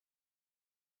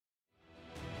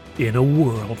In a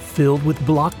world filled with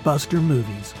blockbuster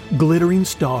movies, glittering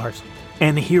stars,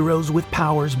 and heroes with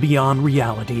powers beyond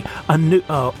reality,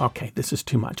 this is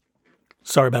too much.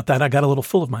 Sorry about that. I got a little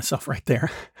full of myself right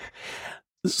there.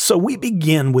 So we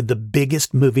begin with the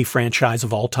biggest movie franchise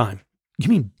of all time. You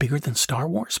mean bigger than Star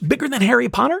Wars? Bigger than Harry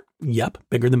Potter? Yep,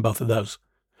 bigger than both of those.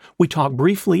 We talk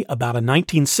briefly about a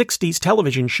 1960s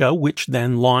television show, which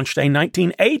then launched a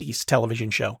 1980s television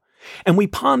show. And we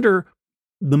ponder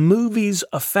the movie's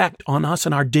effect on us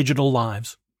and our digital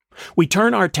lives. We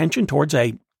turn our attention towards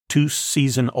a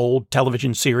 2-season-old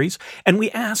television series, and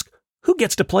we ask, who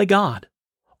gets to play God?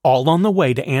 All on the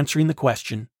way to answering the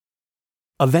question,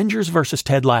 Avengers versus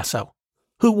Ted Lasso.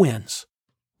 Who wins?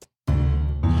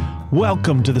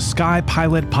 Welcome to the Sky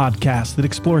Pilot Podcast that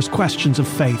explores questions of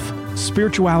faith,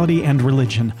 spirituality, and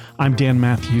religion. I'm Dan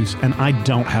Matthews, and I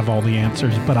don't have all the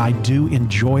answers, but I do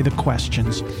enjoy the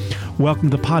questions. Welcome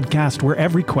to the podcast where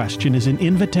every question is an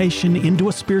invitation into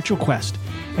a spiritual quest,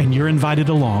 and you're invited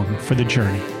along for the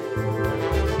journey.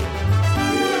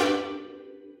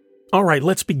 All right,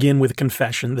 let's begin with a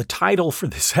confession. The title for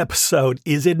this episode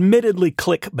is admittedly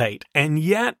clickbait, and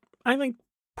yet, I think,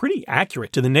 pretty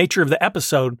accurate to the nature of the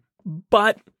episode,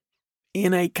 but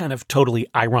in a kind of totally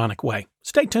ironic way.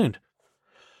 Stay tuned.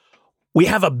 We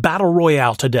have a battle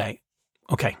royale today.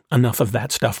 Okay, enough of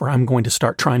that stuff, or I'm going to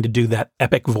start trying to do that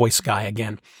epic voice guy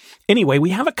again. Anyway, we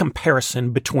have a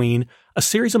comparison between a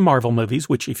series of Marvel movies,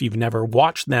 which if you've never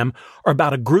watched them, are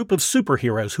about a group of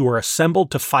superheroes who are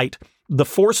assembled to fight the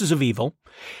forces of evil.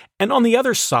 And on the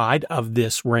other side of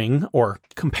this ring, or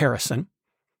comparison,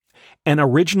 an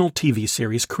original TV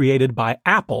series created by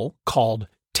Apple called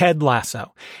Ted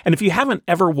Lasso. And if you haven't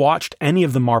ever watched any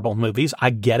of the Marvel movies, I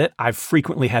get it. I've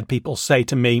frequently had people say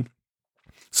to me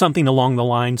something along the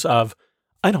lines of,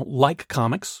 I don't like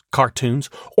comics, cartoons,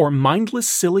 or mindless,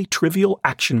 silly, trivial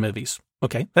action movies.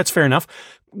 Okay, that's fair enough.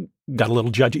 Got a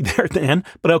little judgy there then,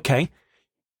 but okay.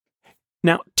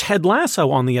 Now, Ted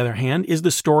Lasso, on the other hand, is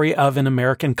the story of an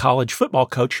American college football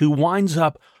coach who winds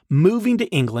up moving to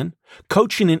England,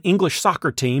 coaching an English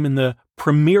soccer team in the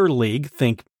Premier League,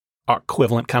 think our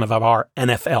equivalent kind of our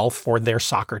NFL for their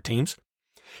soccer teams.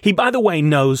 He, by the way,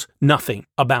 knows nothing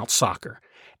about soccer.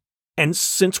 And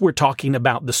since we're talking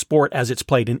about the sport as it's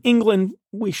played in England,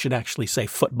 we should actually say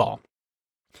football.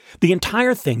 The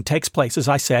entire thing takes place, as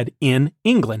I said, in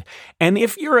England. And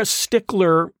if you're a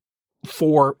stickler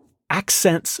for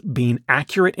accents being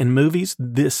accurate in movies,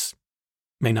 this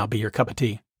may not be your cup of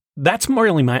tea. That's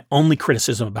really my only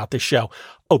criticism about this show.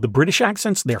 Oh, the British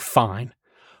accents, they're fine.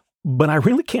 But I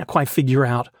really can't quite figure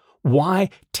out why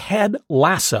Ted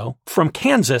Lasso from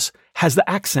Kansas has the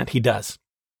accent he does.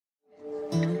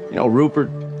 You know, Rupert,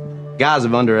 guys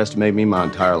have underestimated me my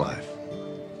entire life.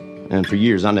 And for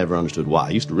years, I never understood why.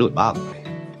 It used to really bother me.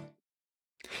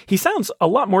 He sounds a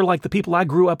lot more like the people I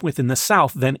grew up with in the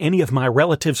South than any of my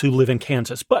relatives who live in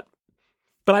Kansas. But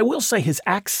I will say his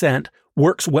accent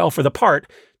works well for the part,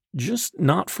 just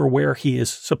not for where he is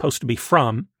supposed to be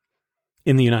from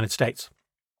in the United States.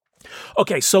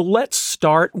 Okay, so let's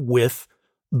start with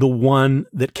the one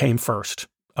that came first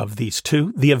of these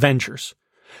two, The Avengers.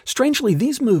 Strangely,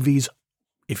 these movies,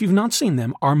 if you've not seen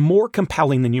them, are more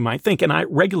compelling than you might think. And I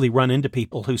regularly run into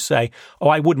people who say, oh,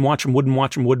 I wouldn't watch them,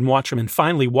 and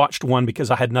finally watched one because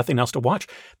I had nothing else to watch.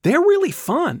 They're really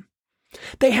fun.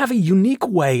 They have a unique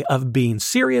way of being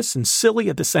serious and silly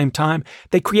at the same time.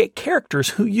 They create characters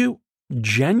who you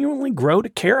genuinely grow to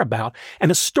care about,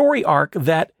 and a story arc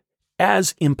that,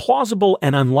 as implausible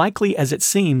and unlikely as it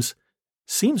seems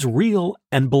real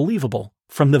and believable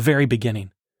from the very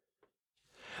beginning.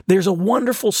 There's a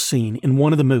wonderful scene in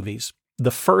one of the movies,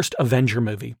 the first Avenger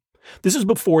movie. This is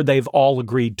before they've all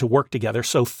agreed to work together,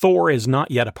 so Thor is not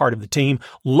yet a part of the team.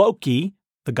 Loki,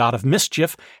 the god of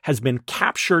mischief, has been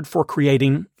captured for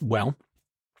creating, well,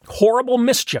 horrible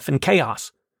mischief and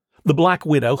chaos. The Black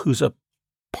Widow, who's a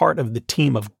part of the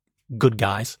team of good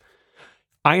guys,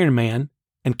 Iron Man,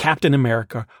 and Captain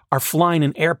America are flying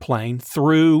an airplane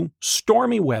through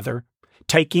stormy weather,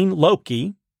 taking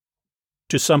Loki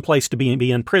to some place to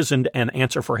be imprisoned and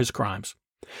answer for his crimes.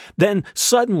 Then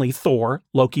suddenly Thor,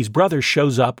 Loki's brother,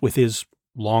 shows up with his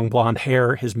long blonde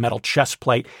hair, his metal chest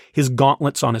plate, his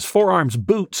gauntlets on his forearms,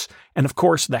 boots, and of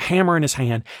course the hammer in his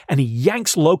hand, and he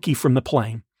yanks Loki from the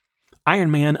plane. Iron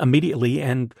Man immediately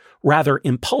and rather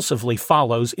impulsively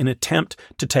follows in an attempt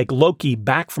to take Loki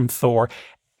back from Thor,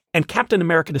 and Captain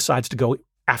America decides to go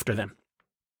after them.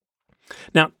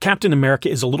 Now, Captain America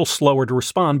is a little slower to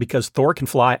respond because Thor can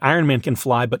fly, Iron Man can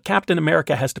fly, but Captain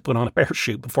America has to put on a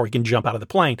parachute before he can jump out of the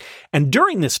plane. And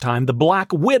during this time, the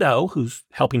Black Widow, who's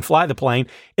helping fly the plane,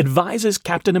 advises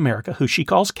Captain America, who she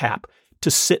calls Cap,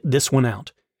 to sit this one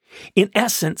out. In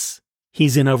essence,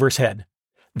 he's in over his head.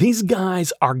 These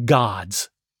guys are gods,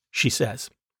 she says.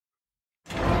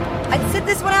 I'd sit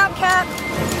this one out, Cap.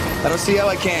 I don't see how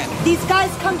I can. These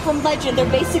guys come from legend. They're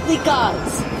basically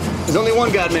gods. There's only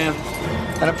one God, ma'am.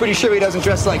 And I'm pretty sure he doesn't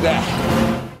dress like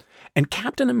that. And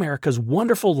Captain America's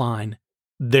wonderful line,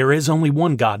 "There is only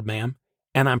one God, ma'am,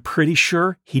 and I'm pretty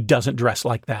sure he doesn't dress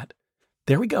like that."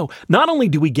 There we go. Not only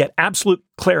do we get absolute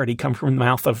clarity come from the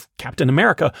mouth of Captain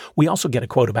America, we also get a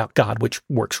quote about God, which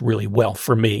works really well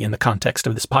for me in the context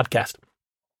of this podcast.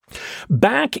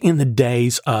 Back in the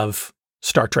days of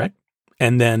Star Trek,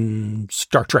 and then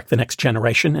Star Trek The Next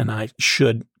Generation, and I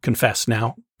should confess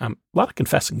now, a lot of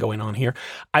confessing going on here,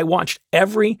 I watched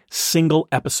every single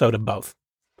episode of both.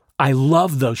 I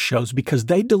love those shows because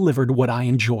they delivered what I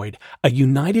enjoyed, a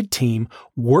united team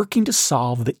working to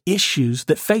solve the issues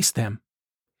that faced them.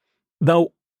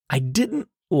 Though I didn't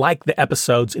like the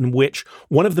episodes in which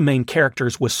one of the main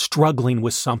characters was struggling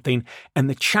with something and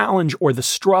the challenge or the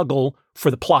struggle for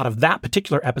the plot of that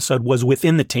particular episode was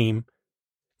within the team,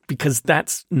 because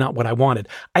that's not what I wanted.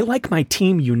 I like my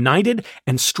team united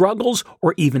and struggles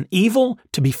or even evil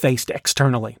to be faced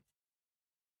externally.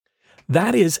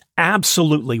 That is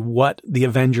absolutely what the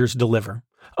Avengers deliver.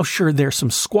 Oh, sure, there's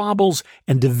some squabbles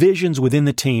and divisions within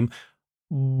the team,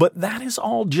 but that is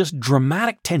all just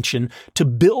dramatic tension to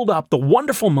build up the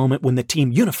wonderful moment when the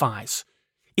team unifies.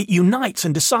 It unites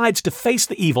and decides to face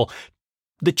the evil,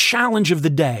 the challenge of the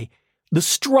day, the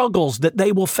struggles that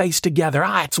they will face together.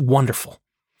 It's wonderful.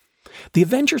 The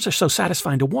Avengers are so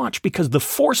satisfying to watch because the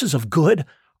forces of good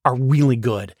are really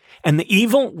good. And the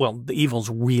evil's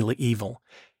really evil.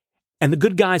 And the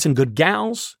good guys and good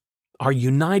gals are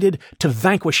united to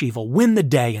vanquish evil, win the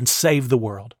day, and save the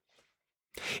world.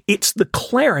 It's the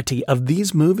clarity of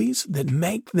these movies that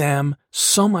make them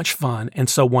so much fun and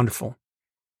so wonderful.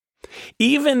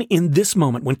 Even in this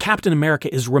moment, when Captain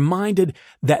America is reminded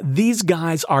that these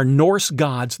guys are Norse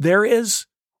gods, there is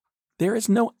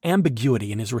no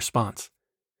ambiguity in his response.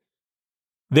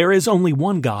 There is only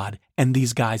one God, and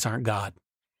these guys aren't God.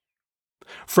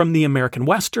 From the American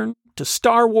Western to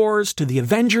Star Wars to the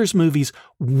Avengers movies,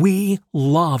 we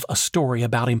love a story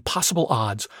about impossible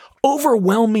odds,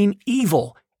 overwhelming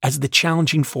evil as the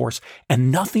challenging force,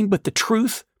 and nothing but the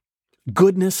truth,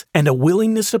 goodness, and a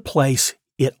willingness to place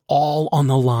it all on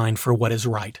the line for what is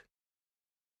right.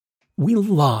 We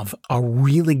love a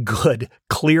really good,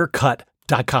 clear-cut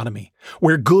dichotomy,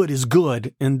 where good is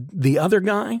good and the other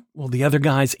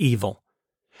guy's evil.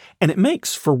 And it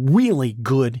makes for really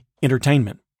good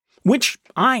entertainment, which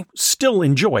I still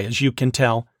enjoy, as you can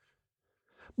tell.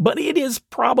 But it is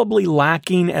probably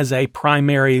lacking as a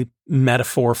primary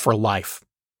metaphor for life.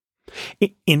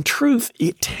 In truth,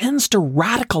 it tends to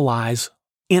radicalize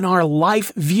in our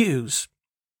life views.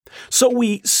 So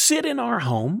we sit in our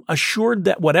home, assured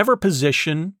that whatever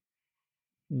position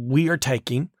we are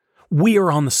taking, we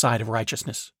are on the side of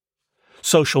righteousness.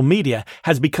 Social media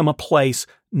has become a place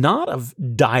not of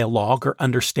dialogue or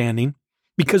understanding,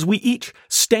 because we each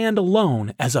stand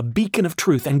alone as a beacon of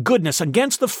truth and goodness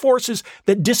against the forces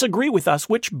that disagree with us,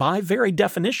 which by very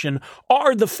definition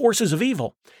are the forces of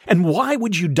evil. And why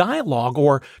would you dialogue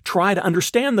or try to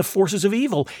understand the forces of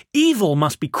evil? Evil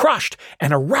must be crushed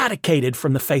and eradicated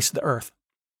from the face of the earth.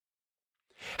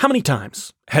 How many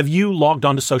times have you logged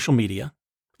onto social media,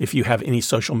 if you have any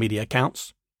social media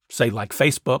accounts, say like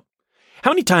Facebook?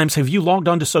 How many times have you logged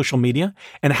onto social media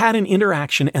and had an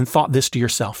interaction and thought this to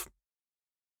yourself?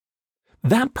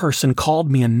 That person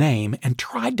called me a name and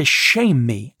tried to shame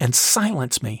me and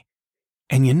silence me.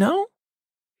 And you know,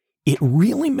 it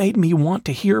really made me want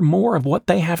to hear more of what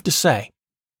they have to say.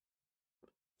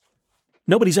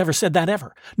 Nobody's ever said that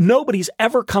ever. Nobody's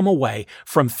ever come away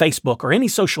from Facebook or any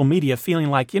social media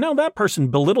feeling like, that person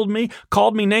belittled me,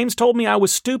 called me names, told me I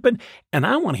was stupid, and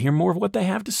I want to hear more of what they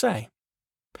have to say.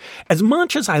 As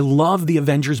much as I love the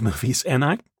Avengers movies, and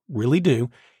I really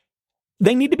do,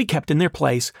 they need to be kept in their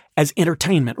place as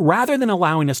entertainment rather than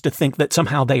allowing us to think that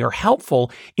somehow they are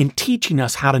helpful in teaching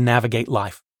us how to navigate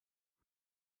life.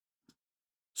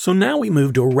 So now we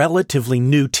move to a relatively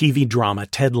new TV drama,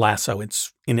 Ted Lasso.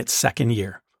 It's in its second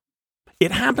year.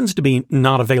 It happens to be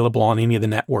not available on any of the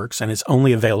networks and is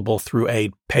only available through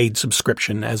a paid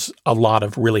subscription, as a lot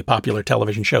of really popular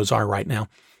television shows are right now.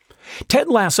 Ted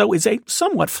Lasso is a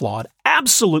somewhat flawed,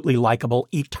 absolutely likable,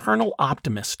 eternal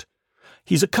optimist.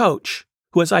 He's a coach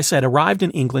who, as I said, arrived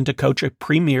in England to coach a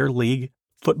Premier League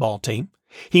football team.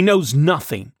 He knows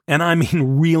nothing, and I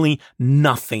mean really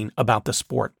nothing about the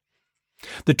sport.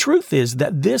 The truth is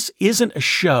that this isn't a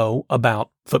show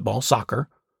about football, soccer,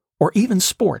 or even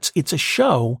sports. It's a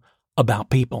show about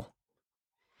people.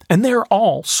 And there are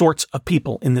all sorts of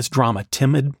people in this drama: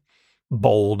 timid,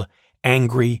 bold,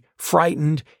 angry,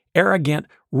 frightened, arrogant,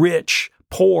 rich,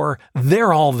 poor.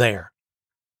 They're all there.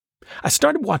 I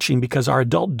started watching because our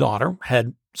adult daughter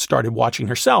had started watching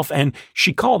herself, and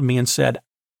she called me and said,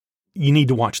 "You need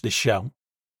to watch this show.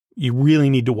 You really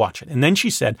need to watch it." And then she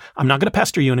said, "I'm not going to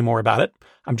pester you anymore about it.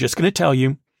 I'm just going to tell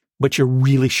you, but you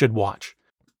really should watch."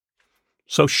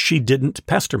 So she didn't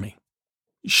pester me.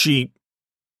 She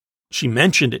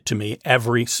mentioned it to me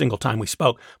every single time we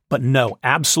spoke, but no,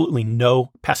 absolutely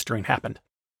no pestering happened.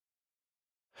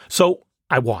 So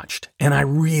I watched, and I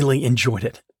really enjoyed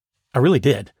it. I really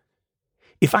did.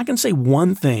 If I can say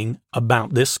one thing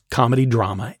about this comedy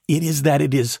drama, it is that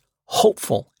it is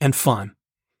hopeful and fun.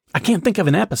 I can't think of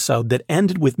an episode that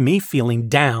ended with me feeling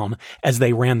down as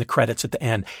they ran the credits at the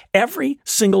end. Every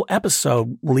single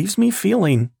episode leaves me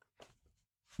feeling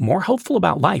more hopeful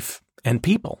about life and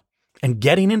people and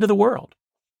getting into the world.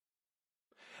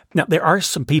 Now, there are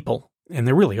some people, and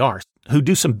there really are, who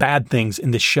do some bad things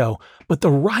in this show, but the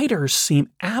writers seem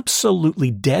absolutely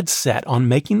dead set on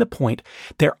making the point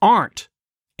there aren't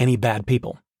any bad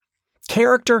people.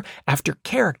 Character after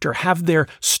character have their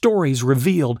stories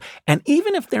revealed, and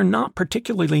even if they're not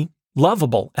particularly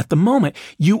lovable at the moment,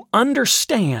 you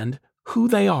understand who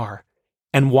they are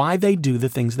and why they do the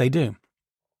things they do.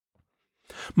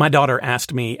 My daughter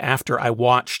asked me after I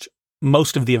watched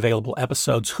most of the available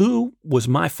episodes who was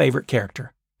my favorite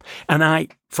character. And I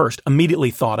first immediately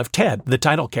thought of Ted, the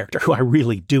title character, who I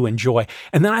really do enjoy.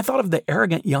 And then I thought of the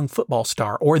arrogant young football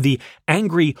star, or the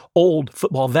angry old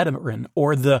football veteran,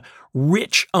 or the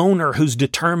rich owner who's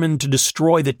determined to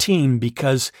destroy the team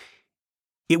because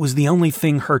it was the only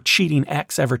thing her cheating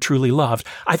ex ever truly loved.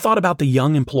 I thought about the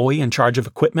young employee in charge of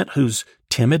equipment who's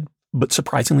timid but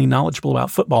surprisingly knowledgeable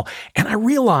about football. And I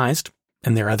realized,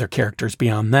 and there are other characters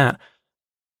beyond that,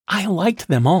 I liked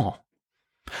them all.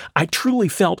 I truly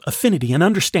felt affinity and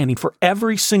understanding for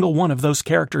every single one of those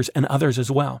characters and others as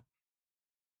well.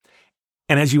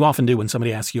 And as you often do when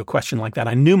somebody asks you a question like that,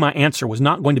 I knew my answer was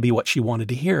not going to be what she wanted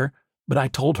to hear, but I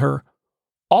told her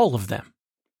all of them.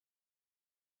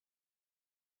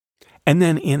 And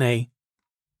then in a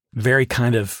very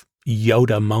kind of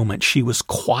Yoda moment, she was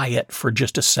quiet for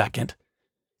just a second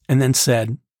and then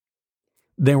said,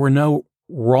 "There were no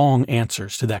wrong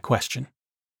answers to that question,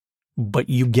 but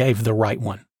you gave the right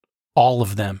one. All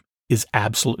of them is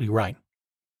absolutely right."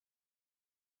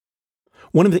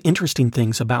 One of the interesting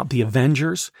things about the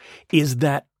Avengers is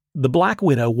that the Black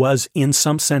Widow was in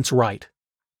some sense right.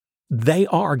 They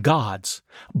are gods,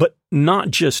 but not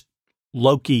just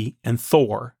Loki and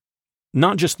Thor,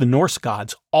 not just the Norse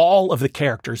gods. All of the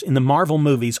characters in the Marvel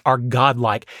movies are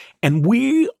godlike, and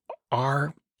we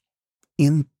are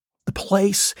in the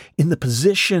place, in the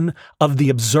position of the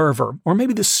observer, or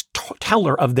maybe the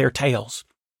teller of their tales.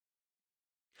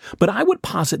 But I would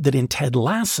posit that in Ted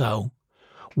Lasso,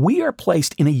 we are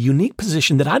placed in a unique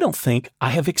position that I don't think I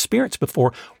have experienced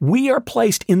before. We are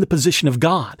placed in the position of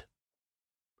God.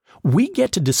 We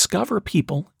get to discover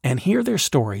people and hear their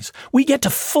stories. We get to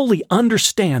fully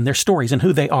understand their stories and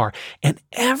who they are. And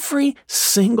every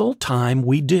single time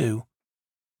we do,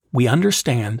 we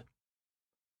understand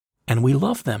and we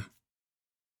love them.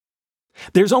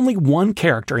 There's only one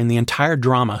character in the entire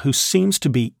drama who seems to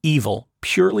be evil,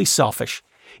 purely selfish.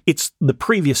 It's the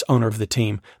previous owner of the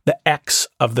team, the ex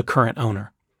of the current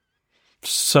owner.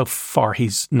 So far,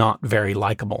 he's not very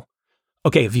likable.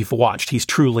 Okay, if you've watched, he's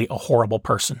truly a horrible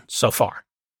person so far.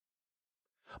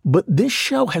 But this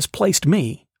show has placed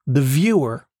me, the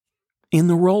viewer, in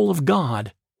the role of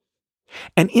God.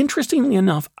 And interestingly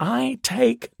enough, I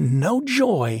take no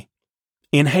joy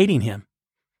in hating him,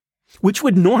 which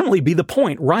would normally be the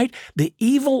point, right? The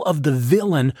evil of the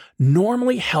villain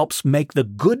normally helps make the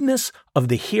goodness of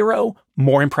the hero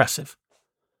more impressive.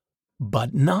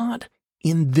 But not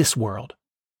in this world,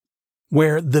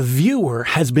 where the viewer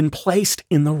has been placed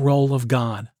in the role of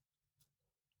God.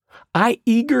 I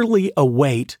eagerly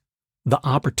await the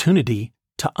opportunity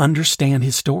to understand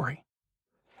his story.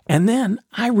 And then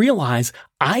I realize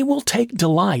I will take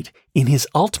delight in his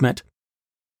ultimate,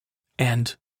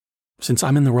 and since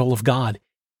I'm in the role of God,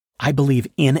 I believe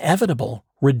inevitable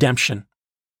redemption.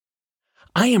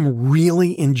 I am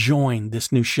really enjoying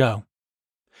this new show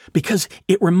because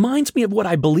it reminds me of what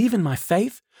I believe in my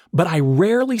faith, but I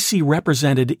rarely see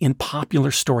represented in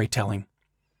popular storytelling.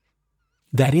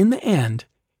 That in the end,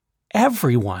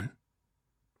 everyone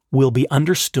will be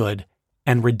understood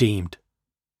and redeemed.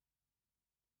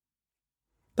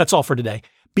 That's all for today.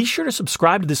 Be sure to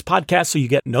subscribe to this podcast so you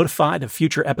get notified of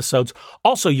future episodes.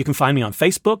 Also, you can find me on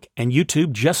Facebook and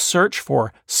YouTube. Just search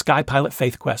for Sky Pilot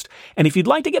Faith Quest. And if you'd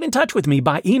like to get in touch with me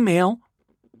by email,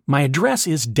 my address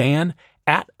is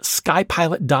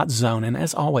dan@skypilot.zone. And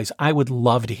as always, I would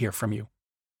love to hear from you.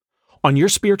 On your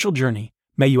spiritual journey,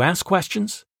 may you ask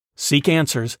questions, seek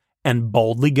answers, and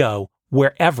boldly go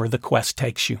wherever the quest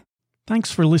takes you.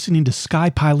 Thanks for listening to Sky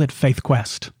Pilot Faith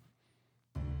Quest.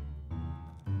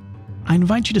 I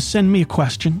invite you to send me a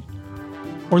question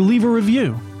or leave a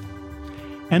review.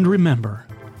 And remember,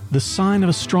 the sign of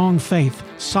a strong faith,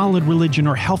 solid religion,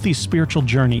 or healthy spiritual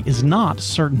journey is not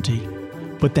certainty,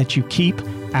 but that you keep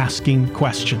asking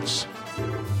questions.